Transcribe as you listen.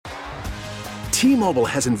T-Mobile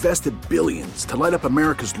has invested billions to light up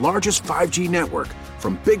America's largest 5G network,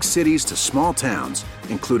 from big cities to small towns,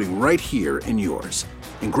 including right here in yours.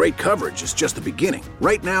 And great coverage is just the beginning.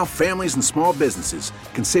 Right now, families and small businesses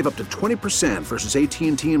can save up to 20% versus AT&T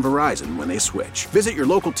and Verizon when they switch. Visit your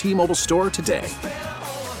local T-Mobile store today.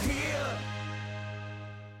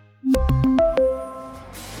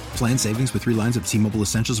 Plan savings with 3 lines of T-Mobile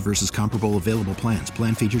Essentials versus comparable available plans.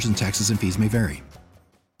 Plan features and taxes and fees may vary.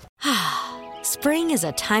 Spring is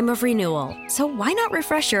a time of renewal, so why not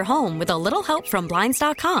refresh your home with a little help from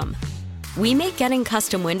Blinds.com? We make getting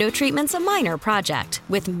custom window treatments a minor project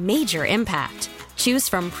with major impact. Choose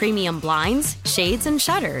from premium blinds, shades, and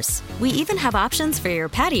shutters. We even have options for your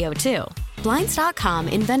patio, too. Blinds.com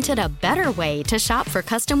invented a better way to shop for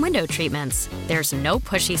custom window treatments. There's no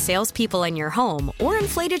pushy salespeople in your home or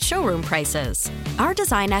inflated showroom prices. Our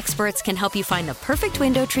design experts can help you find the perfect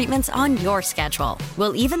window treatments on your schedule.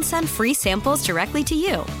 We'll even send free samples directly to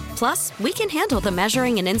you. Plus, we can handle the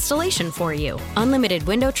measuring and installation for you. Unlimited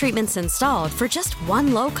window treatments installed for just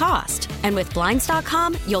one low cost. And with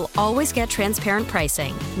Blinds.com, you'll always get transparent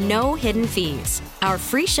pricing. No hidden fees. Our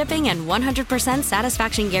free shipping and 100%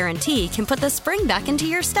 satisfaction guarantee can put the spring back into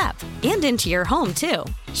your step and into your home, too.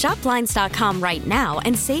 Shop Blinds.com right now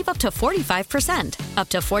and save up to 45%. Up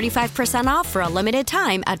to 45% off for a limited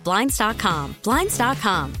time at Blinds.com.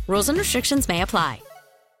 Blinds.com. Rules and restrictions may apply.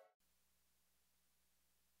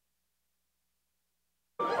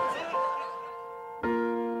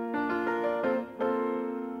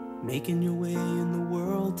 Making your way in the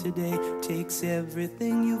world today takes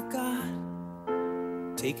everything you've got.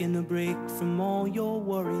 Taking a break from all your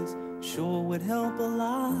worries sure would help a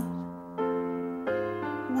lot.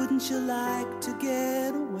 Wouldn't you like to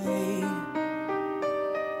get away?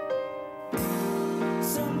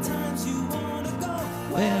 Sometimes you wanna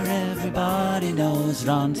go where everybody knows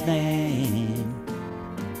Ron's name.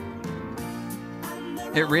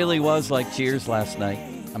 It really was like Cheers last night.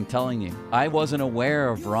 I'm telling you. I wasn't aware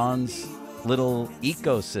of Ron's little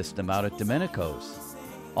ecosystem out at Domenico's.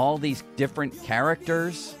 All these different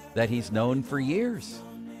characters that he's known for years.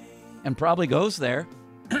 And probably goes there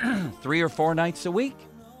 3 or 4 nights a week.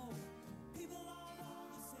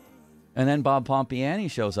 And then Bob Pompiani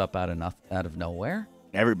shows up out of nowhere.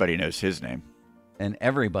 Everybody knows his name. And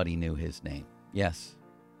everybody knew his name. Yes.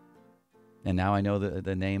 And now I know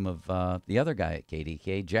the name of the other guy at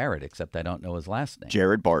KDK, Jared, except I don't know his last name.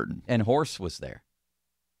 Jared Barton. And Horse was there.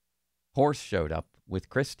 Horse showed up with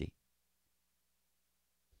Christy.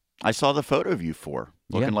 I saw the photo of you four,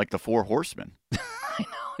 looking like the 4 horsemen. I know.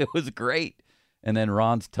 It was great. And then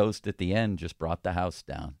Ron's toast at the end just brought the house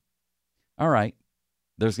down. All right.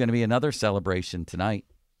 There's going to be another celebration tonight.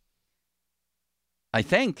 I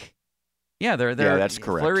think. Yeah, that's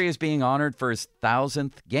correct. Fleury is being honored for his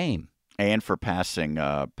 1,000th game. And for passing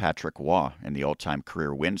Patrick Waugh in the all-time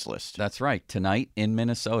career wins list. That's right. Tonight in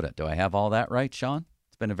Minnesota. Do I have all that right, Sean?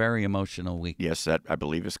 It's been a very emotional week. Yes, that I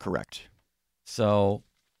believe is correct. So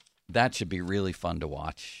that should be really fun to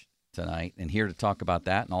watch tonight. And here to talk about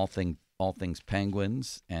that and all things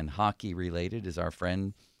Penguins and hockey related is our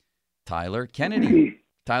friend Tyler Kennedy.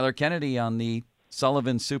 Tyler Kennedy on the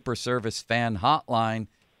Sullivan Super Service Fan Hotline.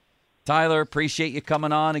 Tyler, appreciate you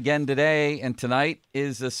coming on again today. And tonight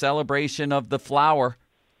is a celebration of the flower.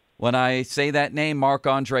 When I say that name,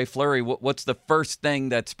 Marc-Andre Fleury, what's the first thing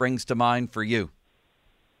that springs to mind for you?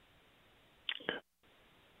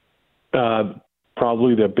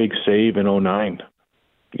 Probably the big save in 2009.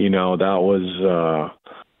 You know, that was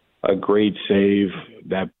a great save,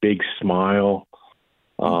 that big smile.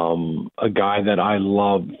 A guy that I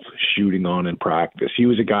loved shooting on in practice. He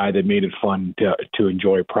was a guy that made it fun to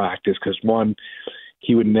enjoy practice because, one,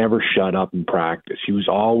 he would never shut up in practice. He was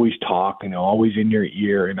always talking, always in your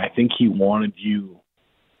ear, and I think he wanted you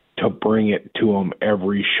to bring it to him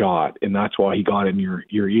every shot, and that's why he got in your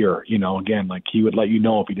ear. You know, again, like he would let you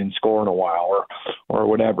know if he didn't score in a while or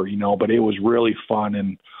whatever, you know, but it was really fun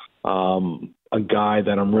and a guy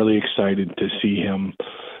that I'm really excited to see him,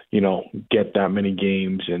 you know, get that many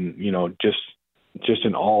games and, you know, just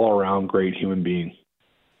an all-around great human being.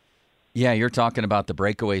 Yeah, you're talking about the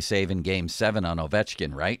breakaway save in Game 7 on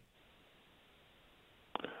Ovechkin, right?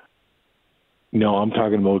 No, I'm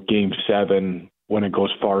talking about Game 7 when it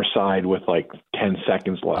goes far side with like 10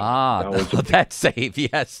 seconds left. That save,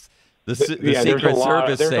 yes. The Secret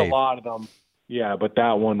Service save. There's a lot of them. Yeah, but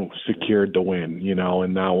that one secured the win, you know,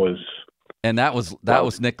 and that was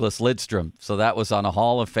Nicholas Lidstrom. So that was on a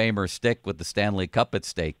Hall of Famer stick with the Stanley Cup at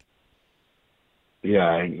stake.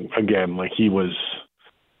 Yeah, again, like he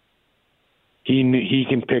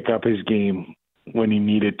can pick up his game when he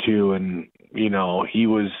needed to, and You know, he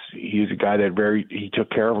was a guy that he took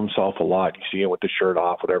care of himself a lot. You see him with the shirt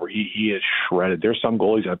off, whatever. He is shredded. There's some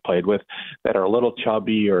goalies I've played with that are a little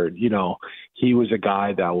chubby, or, you know, he was a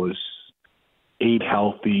guy that ate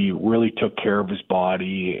healthy, really took care of his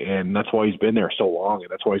body, and that's why he's been there so long,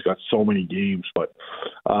 and that's why he's got so many games. But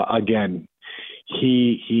again,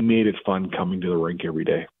 he made it fun coming to the rink every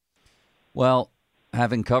day. Well,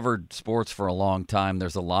 having covered sports for a long time,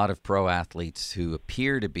 there's a lot of pro athletes who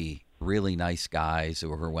appear to be really nice guys,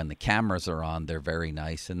 or when the cameras are on, they're very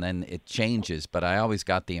nice, and then it changes. But I always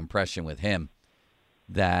got the impression with him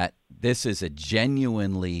that this is a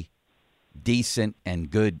genuinely decent and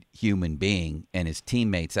good human being, and his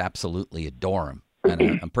teammates absolutely adore him.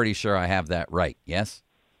 And I'm pretty sure I have that right. Yes?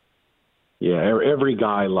 Yeah, every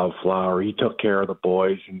guy loved Fleury. He took care of the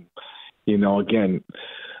boys, and, you know, again,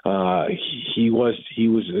 he was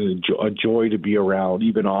a joy to be around,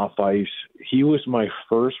 even off ice. He was my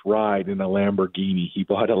first ride in a Lamborghini. He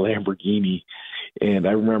bought a Lamborghini, and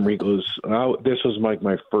I remember he goes, this was like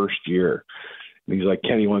my first year. And he's like,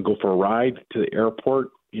 Kenny, you want to go for a ride to the airport?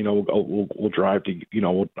 You know, we'll drive to, you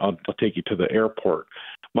know, I'll take you to the airport.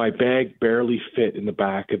 My bag barely fit in the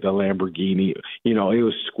back of the Lamborghini. You know, it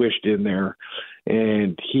was squished in there.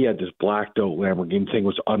 And he had this blacked out Lamborghini. Thing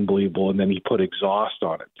was unbelievable. And then he put exhaust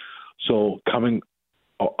on it. So coming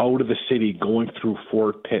out of the city, going through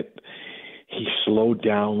Fort Pitt, he slowed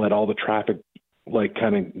down, let all the traffic like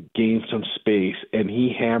kind of gain some space, and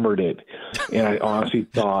he hammered it. And I honestly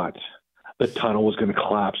thought the tunnel was going to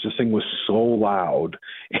collapse. This thing was so loud,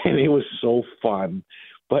 and it was so fun.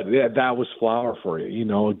 But that was Fleury for you. You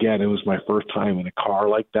know, again, it was my first time in a car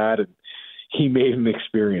like that, and he made an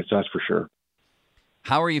experience, that's for sure.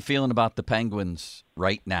 How are you feeling about the Penguins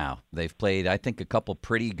right now? They've played, I think, a couple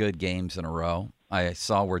pretty good games in a row. I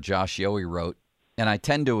saw where Josh Yohe wrote, and I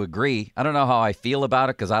tend to agree. I don't know how I feel about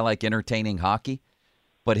it because I like entertaining hockey.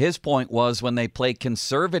 But his point was when they play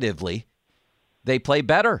conservatively, they play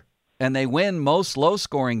better, and they win most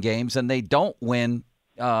low-scoring games, and they don't win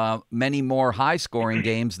many more high-scoring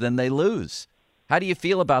games than they lose. How do you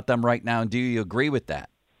feel about them right now, and do you agree with that?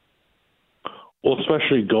 Well,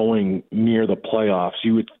 especially going near the playoffs,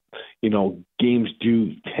 games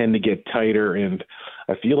do tend to get tighter, and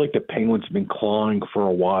I feel like the Penguins have been clawing for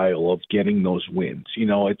a while of getting those wins. You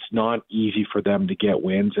know, it's not easy for them to get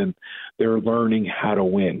wins, and they're learning how to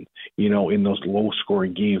win, in those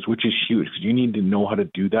low-scoring games, which is huge because you need to know how to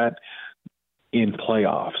do that in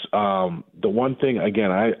playoffs. The one thing, again,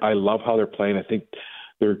 I love how they're playing. I think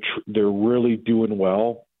they're really doing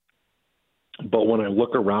well. But when I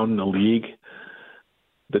look around in the league,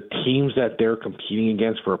 the teams that they're competing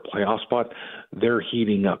against for a playoff spot, they're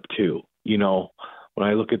heating up too. When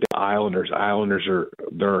I look at the Islanders are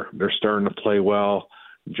they're starting to play well.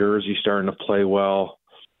 Jersey starting to play well.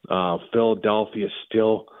 Philadelphia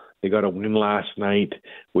still, they got a win last night,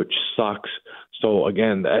 which sucks. So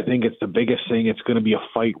again, I think it's the biggest thing. It's going to be a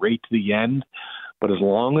fight right to the end. But as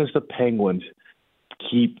long as the Penguins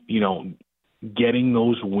keep, getting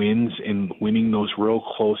those wins and winning those real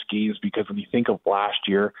close games, because when you think of last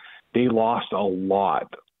year, they lost a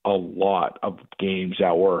lot of games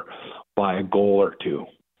that were by a goal or two.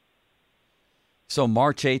 So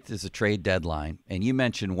March 8th is a trade deadline, and you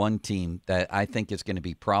mentioned one team that I think is going to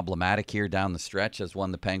be problematic here down the stretch as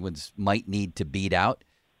one the Penguins might need to beat out.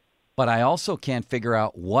 But I also can't figure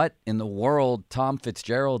out what in the world Tom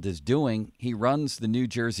Fitzgerald is doing. He runs the New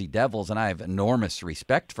Jersey Devils, and I have enormous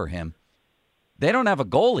respect for him. They don't have a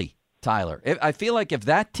goalie, Tyler. I feel like if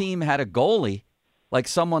that team had a goalie, like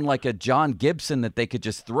someone like a John Gibson that they could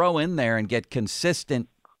just throw in there and get consistent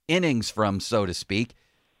innings from, so to speak,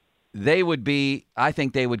 I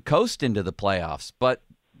think they would coast into the playoffs. But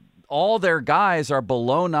all their guys are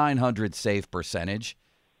below 900 save percentage.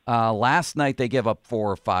 Last night they gave up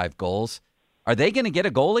 4 or 5 goals. Are they going to get a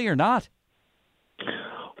goalie or not?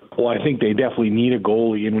 Well, I think they definitely need a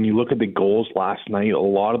goalie. And when you look at the goals last night, a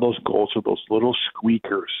lot of those goals are those little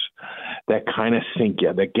squeakers that kind of sink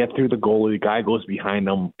you, that get through the goalie. The guy goes behind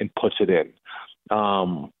them and puts it in.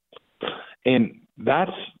 And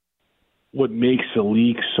that's what makes the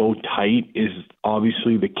league so tight, is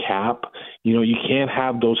obviously the cap. You can't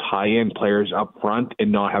have those high-end players up front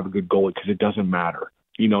and not have a good goalie because it doesn't matter.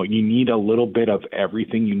 You need a little bit of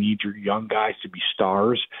everything. You need your young guys to be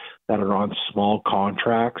stars that are on small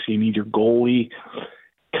contracts. You need your goalie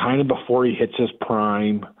kind of before he hits his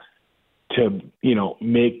prime to,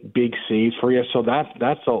 make big saves for you. So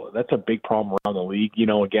that's a big problem around the league.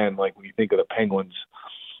 Again, like when you think of the Penguins,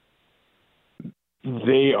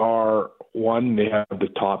 they have the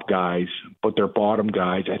top guys, but their bottom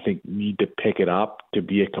guys, I think, need to pick it up to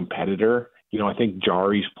be a competitor I think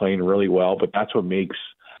Jari's playing really well, but that's what makes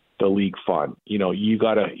the league fun. You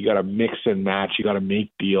gotta mix and match. You gotta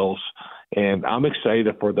make deals, and I'm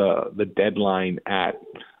excited for the deadline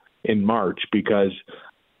in March because,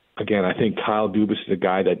 again, I think Kyle Dubas is a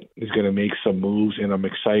guy that is going to make some moves, and I'm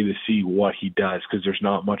excited to see what he does because there's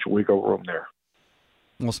not much wiggle room there.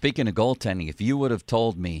 Well, speaking of goaltending, if you would have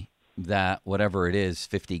told me that whatever it is,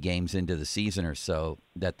 50 games into the season or so,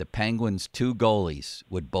 that the Penguins' 2 goalies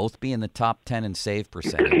would both be in the top 10 in save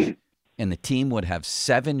percentage and the team would have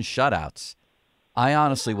 7 shutouts, I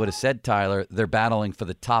honestly would have said, Tyler, they're battling for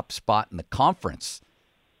the top spot in the conference,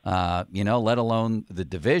 let alone the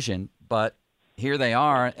division. But here they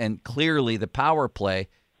are, and clearly the power play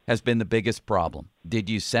has been the biggest problem. Did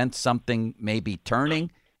you sense something maybe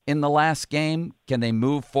turning in the last game? Can they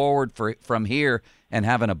move forward from here and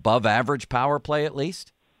have an above-average power play at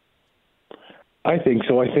least? I think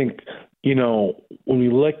so. I think, when we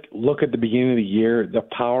look at the beginning of the year, the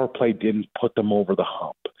power play didn't put them over the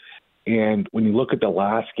hump. And when you look at the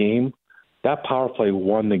last game, that power play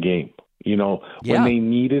won the game. When they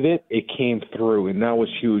needed it, it came through, and that was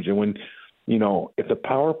huge. And when, if the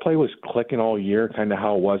power play was clicking all year, kind of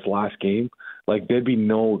how it was last game, like they would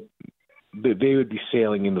be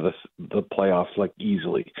sailing into the playoffs like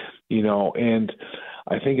easily, and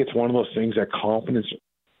I think it's one of those things that confidence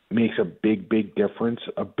makes a big, big difference,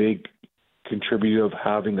 a big contributor of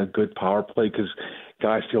having a good power play because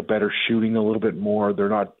guys feel better shooting a little bit more. They're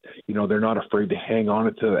not afraid to hang on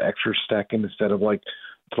it to the extra second instead of like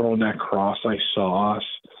throwing that cross-ice sauce.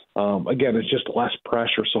 Again, it's just less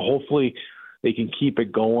pressure. So hopefully they can keep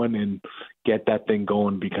it going and get that thing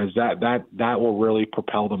going because that will really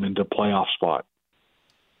propel them into playoff spot.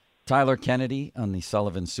 Tyler Kennedy on the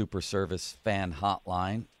Sullivan Super Service fan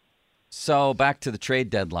hotline. So back to the trade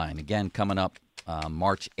deadline, again, coming up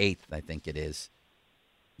March 8th, I think it is.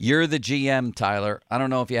 You're the GM, Tyler. I don't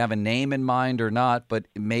know if you have a name in mind or not, but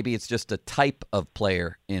maybe it's just a type of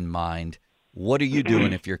player in mind. What are you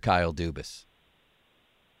doing if you're Kyle Dubas?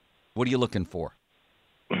 What are you looking for?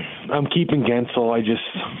 I'm keeping Gensel.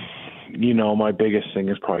 My biggest thing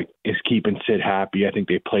is keeping Sid happy. I think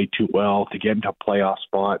they played too well to get into a playoff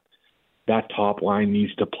spot. That top line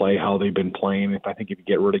needs to play how they've been playing. If you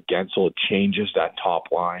get rid of Gensel, it changes that top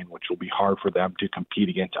line, which will be hard for them to compete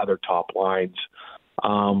against other top lines.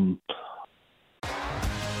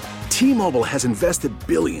 T-Mobile has invested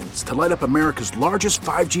billions to light up America's largest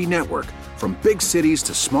 5G network from big cities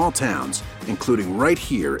to small towns, including right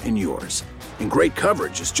here in yours. And great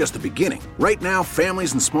coverage is just the beginning. Right now,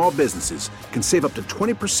 families and small businesses can save up to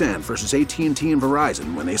 20% versus AT&T and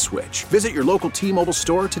Verizon when they switch. Visit your local T-Mobile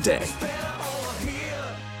store today.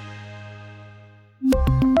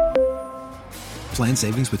 Plan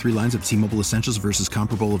savings with 3 lines of T-Mobile Essentials versus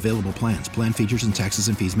comparable available plans. Plan features and taxes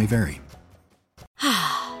and fees may vary.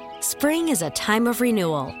 Spring is a time of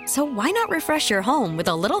renewal, so why not refresh your home with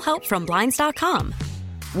a little help from Blinds.com?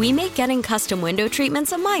 We make getting custom window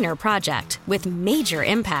treatments a minor project with major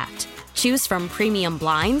impact. Choose from premium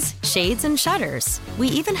blinds, shades, and shutters. We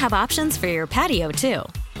even have options for your patio, too.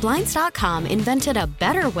 Blinds.com invented a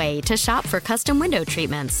better way to shop for custom window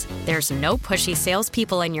treatments. There's no pushy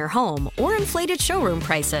salespeople in your home or inflated showroom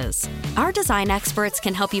prices. Our design experts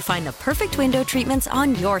can help you find the perfect window treatments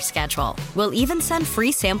on your schedule. We'll even send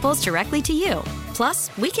free samples directly to you.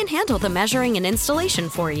 Plus, we can handle the measuring and installation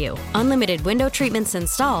for you. Unlimited window treatments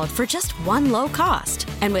installed for just one low cost.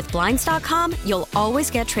 And with Blinds.com, you'll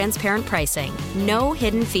always get transparent pricing. No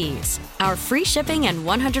hidden fees. Our free shipping and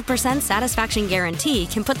 100% satisfaction guarantee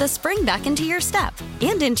can put the spring back into your step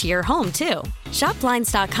and into your home, too. Shop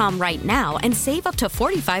Blinds.com right now and save up to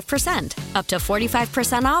 45%. Up to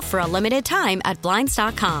 45% off for a limited time at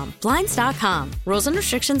Blinds.com. Blinds.com. Rules and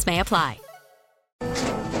restrictions may apply.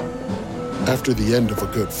 After the end of a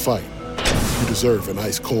good fight, you deserve an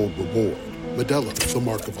ice-cold reward. Modelo is the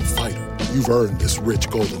mark of a fighter. You've earned this rich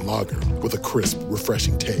golden lager with a crisp,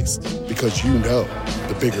 refreshing taste. Because you know,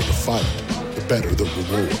 the bigger the fight, the better the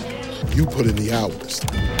reward. You put in the hours,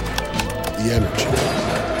 the energy,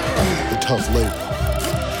 the tough labor.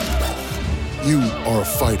 You are a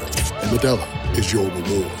fighter, and Modelo is your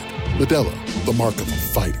reward. Modelo, the mark of a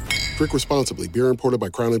fighter. Drink responsibly. Beer imported by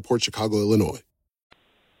Crown Imports, Chicago, Illinois.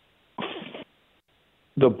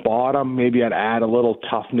 The bottom, maybe I'd add a little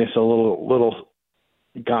toughness, a little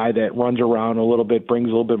guy that runs around a little bit, brings a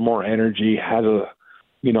little bit more energy, has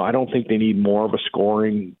I don't think they need more of a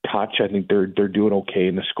scoring touch. I think they're doing okay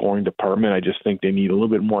in the scoring department. I just think they need a little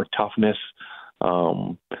bit more toughness.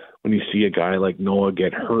 When you see a guy like Noah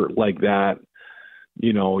get hurt like that,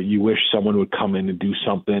 you wish someone would come in and do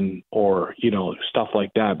something or, stuff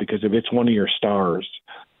like that, because if it's one of your stars,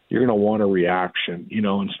 you're going to want a reaction,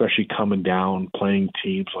 and especially coming down, playing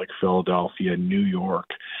teams like Philadelphia, New York.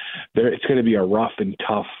 It's going to be a rough and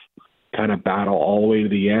tough kind of battle all the way to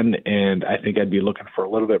the end, and I think I'd be looking for a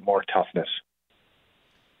little bit more toughness.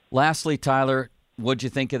 Lastly, Tyler, what'd you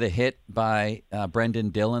think of the hit by Brendan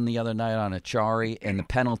Dillon the other night on Acciari and the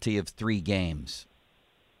penalty of 3 games?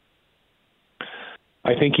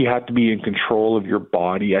 I think you have to be in control of your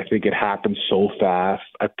body. I think it happened so fast.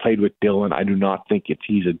 I played with Dillon. I do not think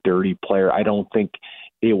he's a dirty player. I don't think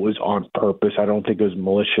it was on purpose. I don't think it was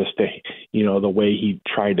malicious to, the way he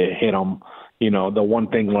tried to hit him. The one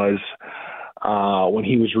thing was when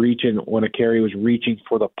Acciari was reaching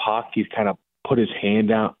for the puck, he kind of put his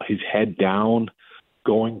head down,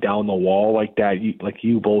 going down the wall like that.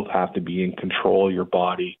 You both have to be in control of your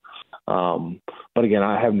body. But again,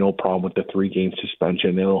 I have no problem with the 3-game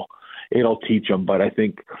suspension. It'll teach him. But I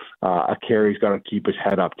think Acciari's got to keep his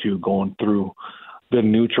head up too, going through the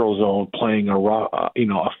neutral zone, playing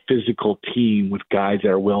a physical team with guys that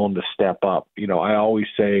are willing to step up. I always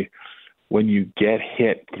say when you get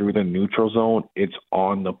hit through the neutral zone, it's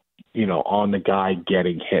on the guy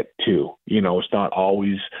getting hit too. It's not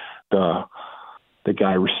always the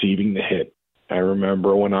guy receiving the hit. I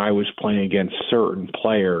remember when I was playing against certain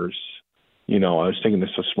players, I was thinking this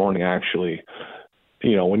morning actually,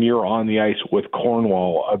 when you're on the ice with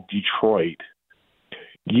Cornwall of Detroit,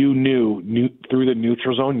 you knew through the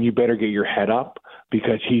neutral zone, you better get your head up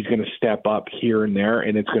because he's going to step up here and there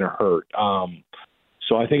and it's going to hurt.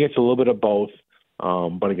 So I think it's a little bit of both.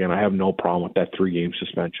 But again, I have no problem with that 3-game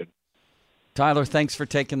suspension. Tyler, thanks for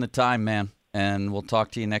taking the time, man. And we'll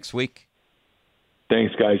talk to you next week.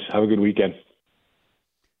 Thanks, guys. Have a good weekend.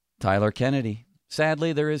 Tyler Kennedy.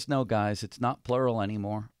 Sadly, there is no guys. It's not plural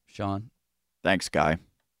anymore, Sean. Thanks, Guy.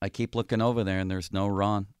 I keep looking over there, and there's no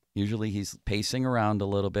Ron. Usually he's pacing around a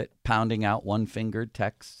little bit, pounding out one-fingered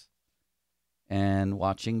texts and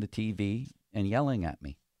watching the TV and yelling at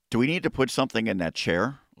me. Do we need to put something in that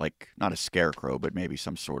chair? Like, not a scarecrow, but maybe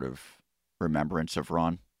some sort of remembrance of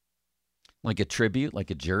Ron? Like a tribute,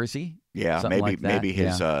 like a jersey? Yeah, maybe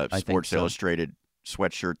his Sports Illustrated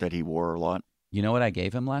sweatshirt that he wore a lot. You know what I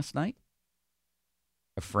gave him last night?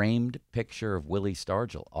 A framed picture of Willie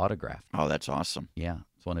Stargell, autographed. Oh, that's awesome. Yeah,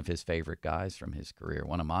 it's one of his favorite guys from his career.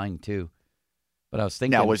 One of mine, too. But I was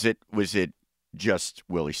thinking... Now, was it just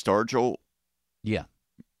Willie Stargell? Yeah.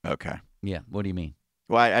 Okay. Yeah, what do you mean?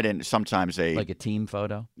 Well, I didn't... Sometimes they... Like a team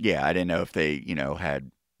photo? Yeah, I didn't know if they,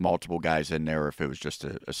 had multiple guys in there or if it was just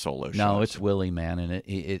a solo shot. No, it's Willie, man, and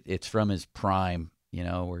it's from his prime,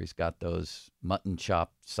 where he's got those mutton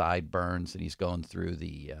chop sideburns and he's going through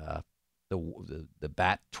the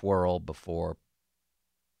bat twirl before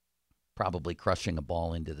probably crushing a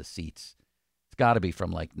ball into the seats. It's got to be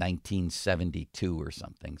from like 1972 or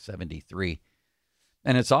something, 73.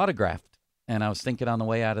 And it's autographed. And I was thinking on the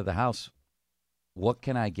way out of the house, what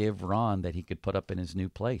can I give Ron that he could put up in his new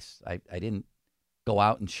place? I didn't go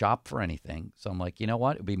out and shop for anything. So I'm like, you know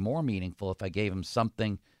what? It would be more meaningful if I gave him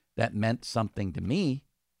something that meant something to me,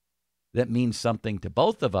 that means something to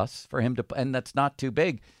both of us, for him to, and that's not too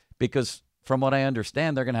big. Because from what I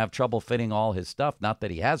understand, they're going to have trouble fitting all his stuff, not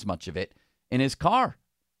that he has much of it, in his car.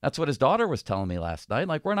 That's what his daughter was telling me last night.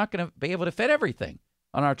 Like, we're not going to be able to fit everything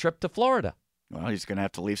on our trip to Florida. Well, he's going to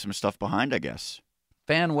have to leave some stuff behind, I guess.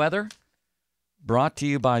 Fan weather brought to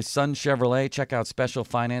you by Sun Chevrolet. Check out special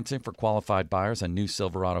financing for qualified buyers on new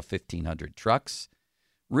Silverado 1500 trucks.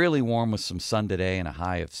 Really warm with some sun today and a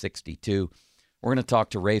high of 62. We're going to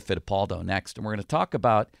talk to Ray Fittipaldo next, and we're going to talk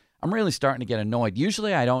about... I'm really starting to get annoyed.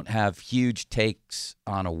 Usually I don't have huge takes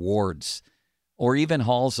on awards or even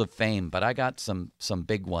halls of fame, but I got some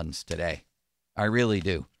big ones today. I really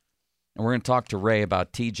do. And we're going to talk to Ray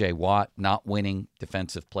about TJ Watt not winning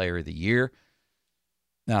Defensive Player of the Year.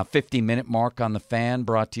 Now, 50-minute mark on the Fan,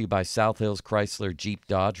 brought to you by South Hills Chrysler Jeep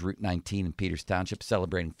Dodge, Route 19 in Peters Township,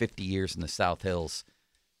 celebrating 50 years in the South Hills.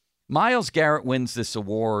 Myles Garrett wins this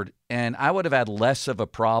award, and I would have had less of a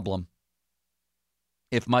problem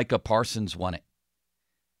if Micah Parsons won it.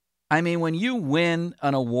 I mean, when you win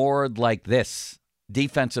an award like this,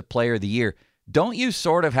 Defensive Player of the Year, don't you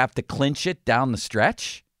sort of have to clinch it down the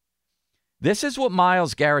stretch? This is what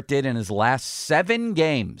Myles Garrett did in his last 7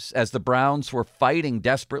 games as the Browns were fighting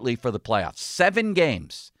desperately for the playoffs. 7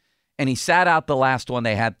 games. And he sat out the last one.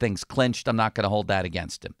 They had things clinched. I'm not going to hold that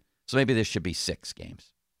against him. So maybe this should be 6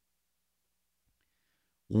 games.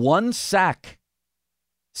 1 sack.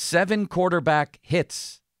 7 quarterback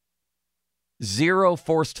hits, 0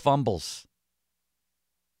 forced fumbles.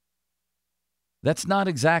 That's not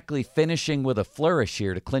exactly finishing with a flourish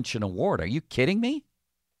here to clinch an award. Are you kidding me?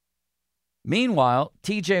 Meanwhile,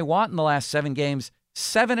 TJ Watt in the last 7 games,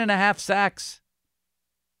 7.5 sacks,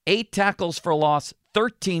 8 tackles for loss,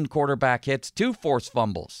 13 quarterback hits, 2 forced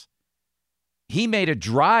fumbles. He made a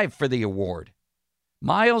drive for the award.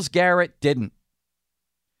 Myles Garrett didn't.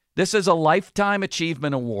 This is a Lifetime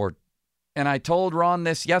Achievement Award. And I told Ron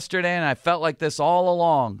this yesterday, and I felt like this all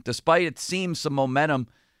along, despite it seems some momentum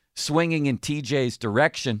swinging in TJ's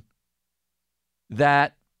direction,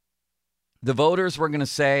 that the voters were going to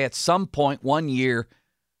say at some point one year,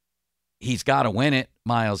 he's got to win it,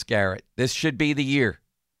 Myles Garrett. This should be the year.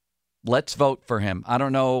 Let's vote for him. I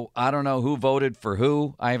don't know who voted for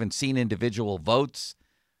who. I haven't seen individual votes.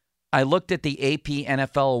 I looked at the AP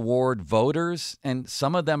NFL Award voters, and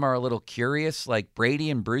some of them are a little curious, like Brady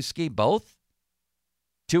and Bruschi, both.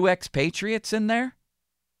 2 ex-Patriots in there.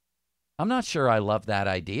 I'm not sure I love that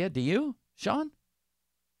idea. Do you, Sean?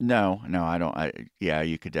 No, I don't. Yeah,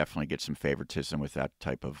 you could definitely get some favoritism with that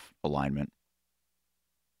type of alignment.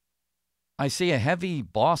 I see a heavy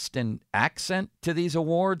Boston accent to these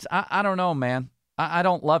awards. I don't know, man. I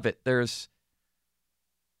don't love it. There's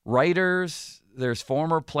writers, there's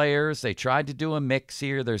former players. They tried to do a mix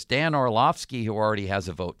here. There's Dan Orlovsky, who already has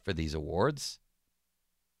a vote for these awards.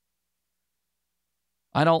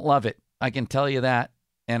 I don't love it. I can tell you that.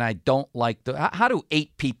 And I don't like how do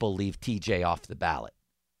 8 people leave TJ off the ballot?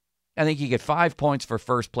 I think you get 5 points for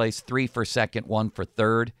first place, 3 for second, 1 for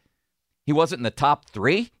third. He wasn't in the top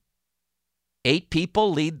 3. 8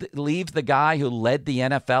 people leave the guy who led the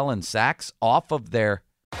NFL in sacks off of their...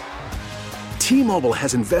 T-Mobile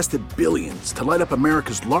has invested billions to light up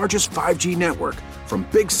America's largest 5G network, from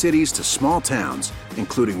big cities to small towns,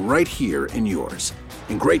 including right here in yours.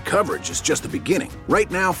 And great coverage is just the beginning.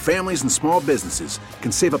 Right now, families and small businesses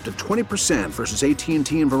can save up to 20% versus AT&T and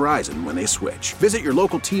Verizon when they switch. Visit your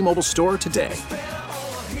local T-Mobile store today.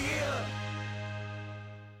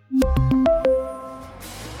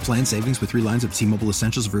 Plan savings with 3 lines of T-Mobile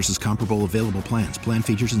Essentials versus comparable available plans. Plan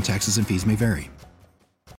features and taxes and fees may vary.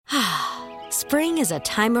 Spring is a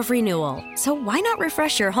time of renewal, so why not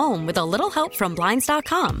refresh your home with a little help from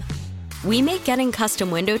Blinds.com? We make getting custom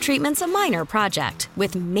window treatments a minor project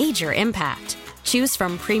with major impact. Choose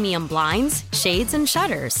from premium blinds, shades, and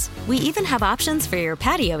shutters. We even have options for your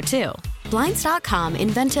patio, too. Blinds.com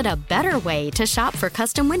invented a better way to shop for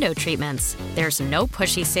custom window treatments. There's no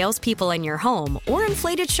pushy salespeople in your home or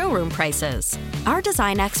inflated showroom prices. Our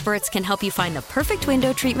design experts can help you find the perfect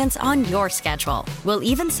window treatments on your schedule. We'll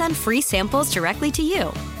even send free samples directly to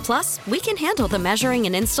you. Plus, we can handle the measuring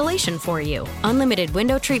and installation for you. Unlimited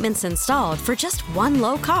window treatments installed for just one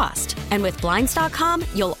low cost. And with Blinds.com,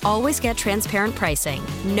 you'll always get transparent pricing.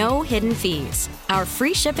 No hidden fees. Our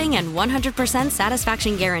free shipping and 100%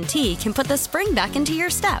 satisfaction guarantee can put the spring back into your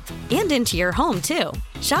step and into your home, too.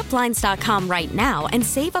 Shop Blinds.com right now and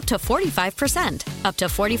save up to 45%. Up to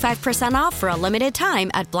 45% off for a limited time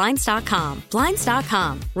at Blinds.com.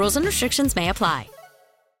 Blinds.com. Rules and restrictions may apply.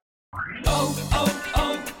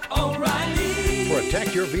 O'Reilly.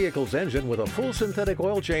 Protect your vehicle's engine with a full synthetic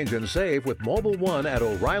oil change and save with Mobile One at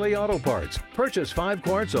O'Reilly Auto Parts. Purchase 5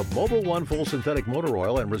 quarts of Mobile One full synthetic motor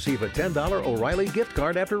oil and receive a $10 O'Reilly gift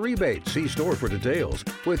card after rebate. See store for details.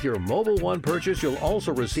 With your Mobile One purchase, you'll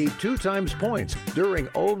also receive 2 times points during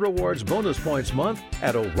O Rewards Bonus Points Month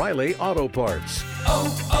at O'Reilly Auto Parts.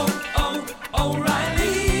 O'Reilly.